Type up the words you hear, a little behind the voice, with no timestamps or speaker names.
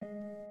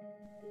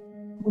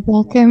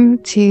Welcome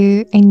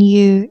to a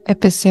new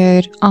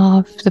episode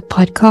of the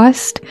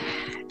podcast.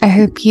 I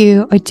hope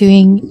you are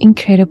doing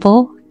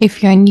incredible.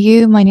 If you're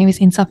new, my name is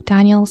Insaf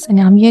Daniels, and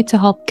I'm here to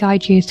help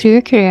guide you through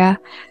your career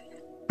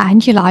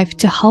and your life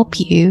to help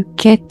you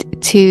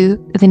get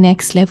to the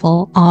next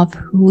level of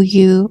who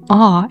you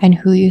are and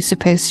who you're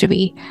supposed to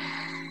be.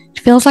 It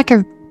feels like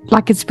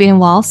it's been a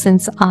while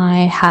since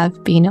I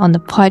have been on the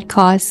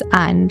podcast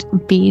and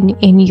been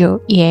in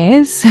your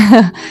ears.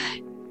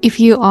 If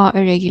you are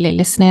a regular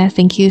listener,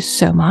 thank you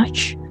so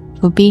much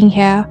for being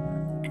here.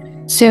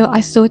 So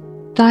I thought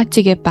that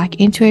to get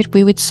back into it,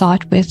 we would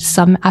start with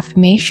some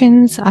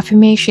affirmations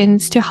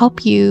to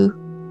help you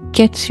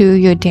get through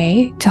your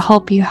day, to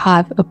help you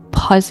have a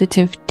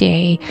positive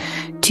day,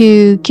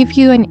 to give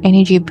you an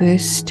energy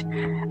boost.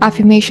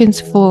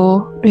 Affirmations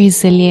for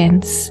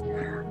resilience,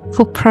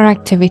 for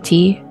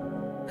productivity,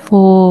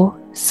 for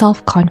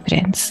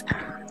self-confidence.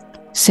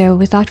 So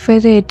without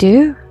further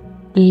ado,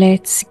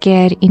 let's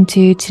get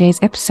into today's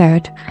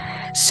episode.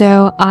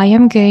 So I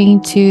am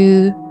going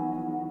to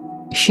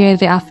share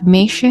the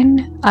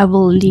affirmation. I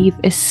will leave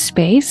a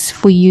space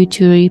for you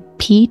to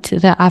repeat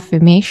the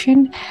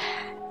affirmation,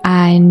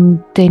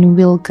 and then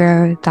we'll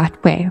go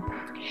that way.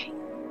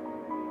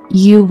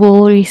 You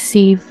will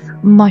receive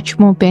much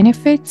more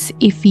benefits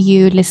if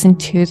you listen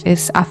to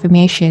these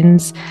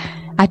affirmations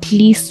at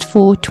least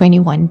for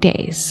 21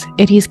 days.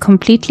 It is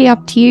completely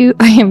up to you.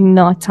 I am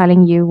not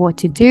telling you what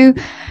to do.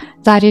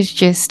 That is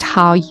just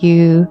how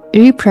you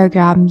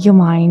reprogram your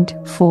mind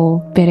for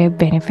better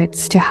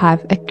benefits to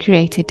have a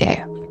greater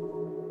day.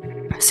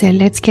 So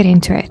let's get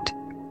into it.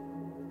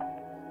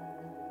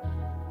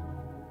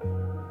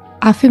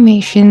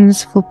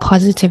 Affirmations for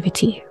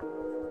positivity.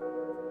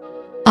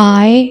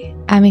 I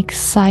am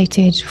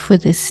excited for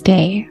this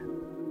day.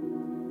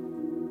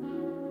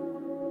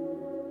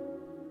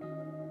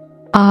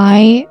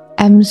 I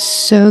am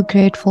so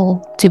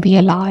grateful to be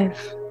alive.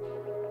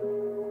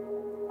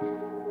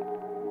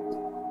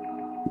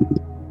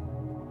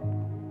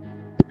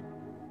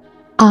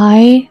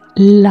 I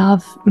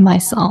love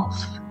myself.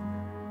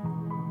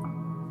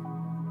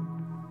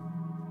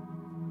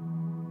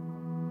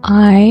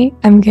 I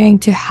am going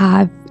to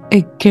have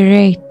a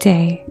great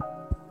day.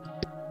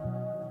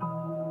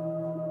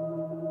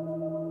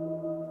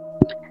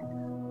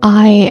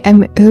 I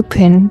am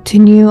open to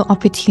new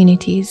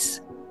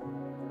opportunities.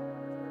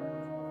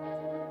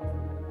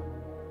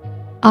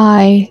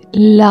 I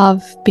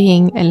love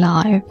being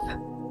alive.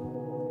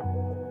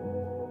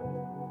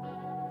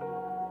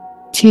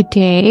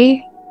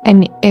 Today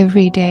and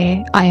every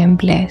day I am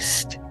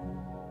blessed.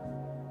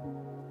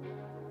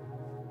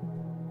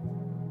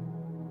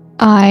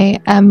 I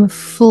am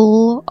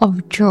full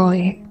of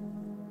joy.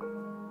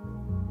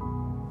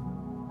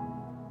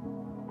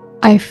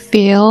 I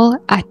feel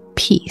at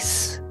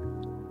peace.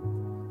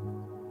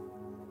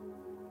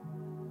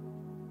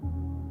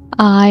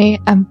 I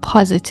am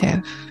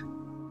positive.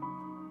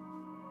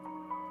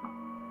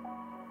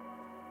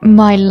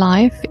 My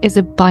life is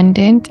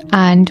abundant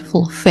and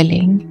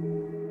fulfilling.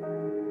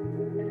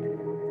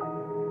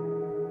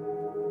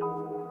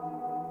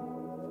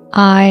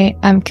 I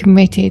am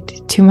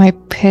committed to my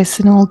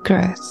personal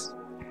growth.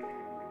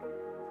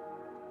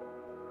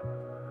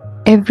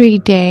 Every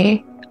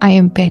day I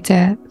am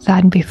better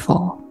than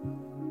before.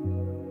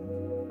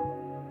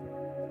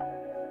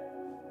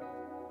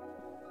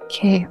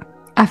 Okay,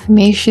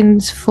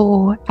 affirmations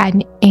for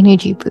an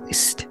energy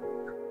boost.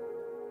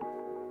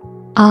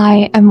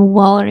 I am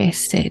well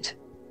rested.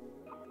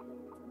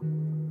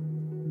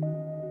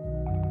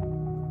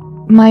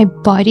 My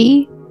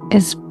body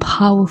is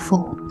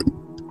powerful.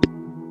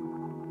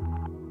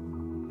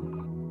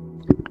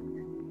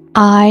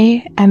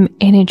 I am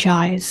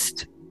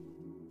energized.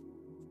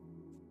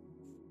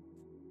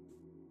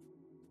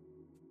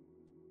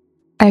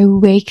 I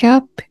wake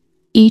up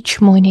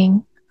each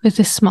morning with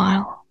a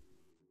smile.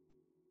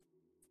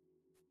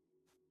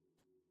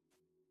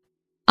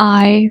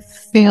 I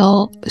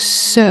feel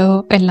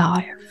so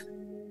alive.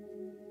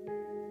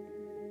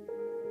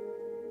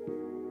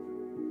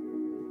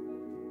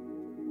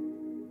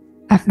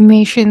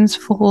 Affirmations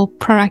for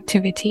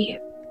productivity.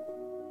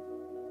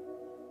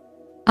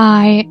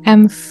 I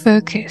am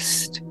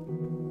focused.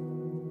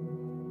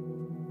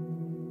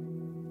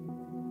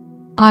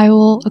 I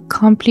will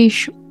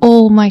accomplish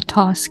all my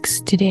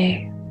tasks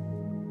today.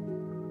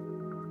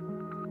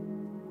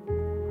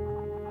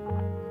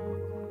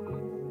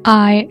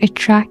 I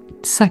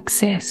attract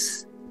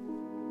success.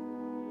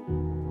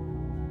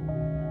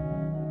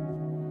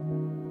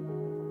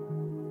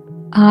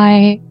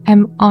 I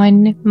am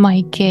on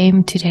my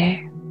game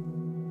today.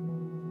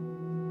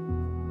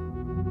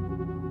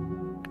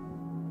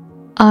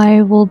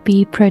 I will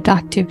be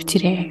productive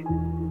today.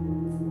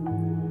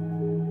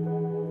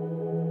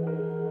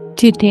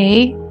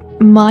 Today,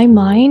 my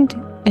mind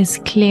is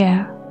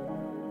clear.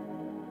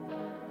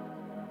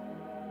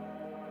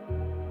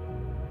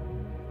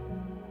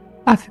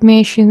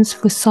 Affirmations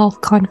for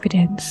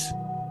self-confidence.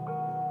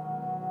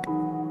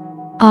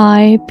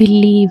 I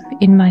believe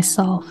in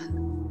myself.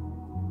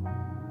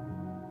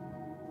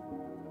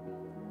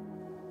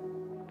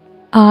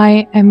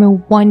 I am a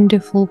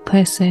wonderful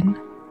person.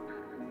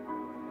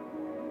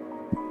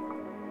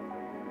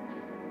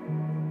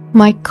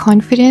 My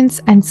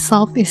confidence and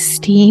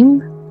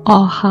self-esteem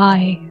are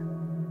high.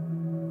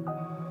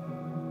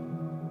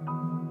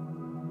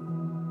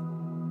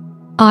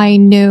 I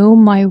know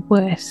my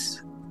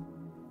worth.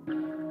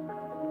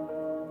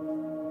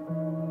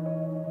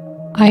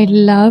 I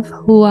love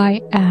who I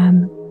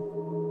am.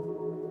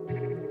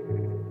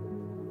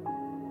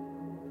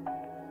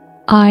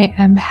 I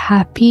am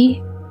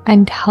happy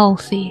and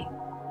healthy.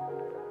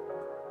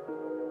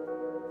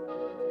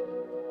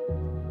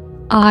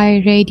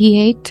 I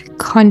radiate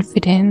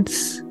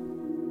confidence.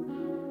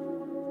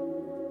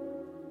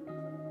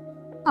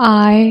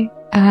 I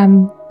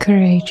am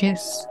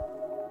courageous.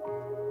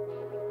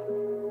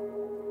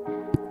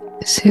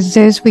 So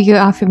those were your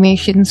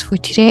affirmations for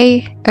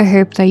today. I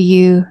hope that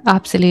you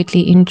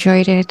absolutely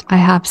enjoyed it. I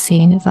have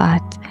seen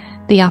that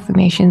the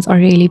affirmations are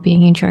really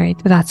being enjoyed.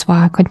 That's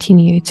why I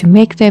continue to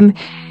make them.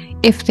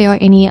 If there are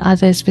any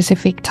other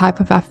specific type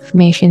of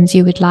affirmations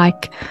you would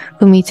like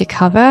for me to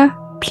cover,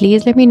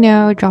 please let me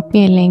know. Drop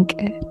me a link,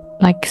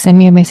 like send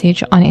me a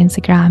message on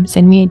Instagram,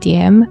 send me a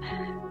DM.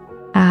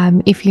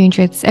 If you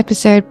enjoyed this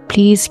episode,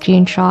 please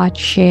screenshot,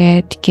 share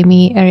it, give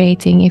me a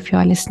rating if you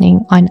are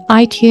listening on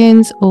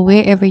iTunes or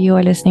wherever you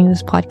are listening to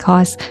this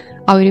podcast.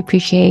 I would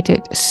appreciate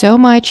it so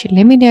much.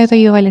 Let me know that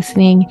you are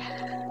listening,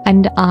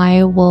 and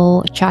I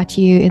will chat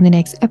to you in the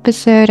next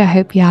episode. I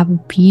hope you have a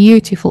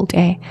beautiful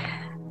day.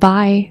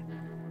 Bye.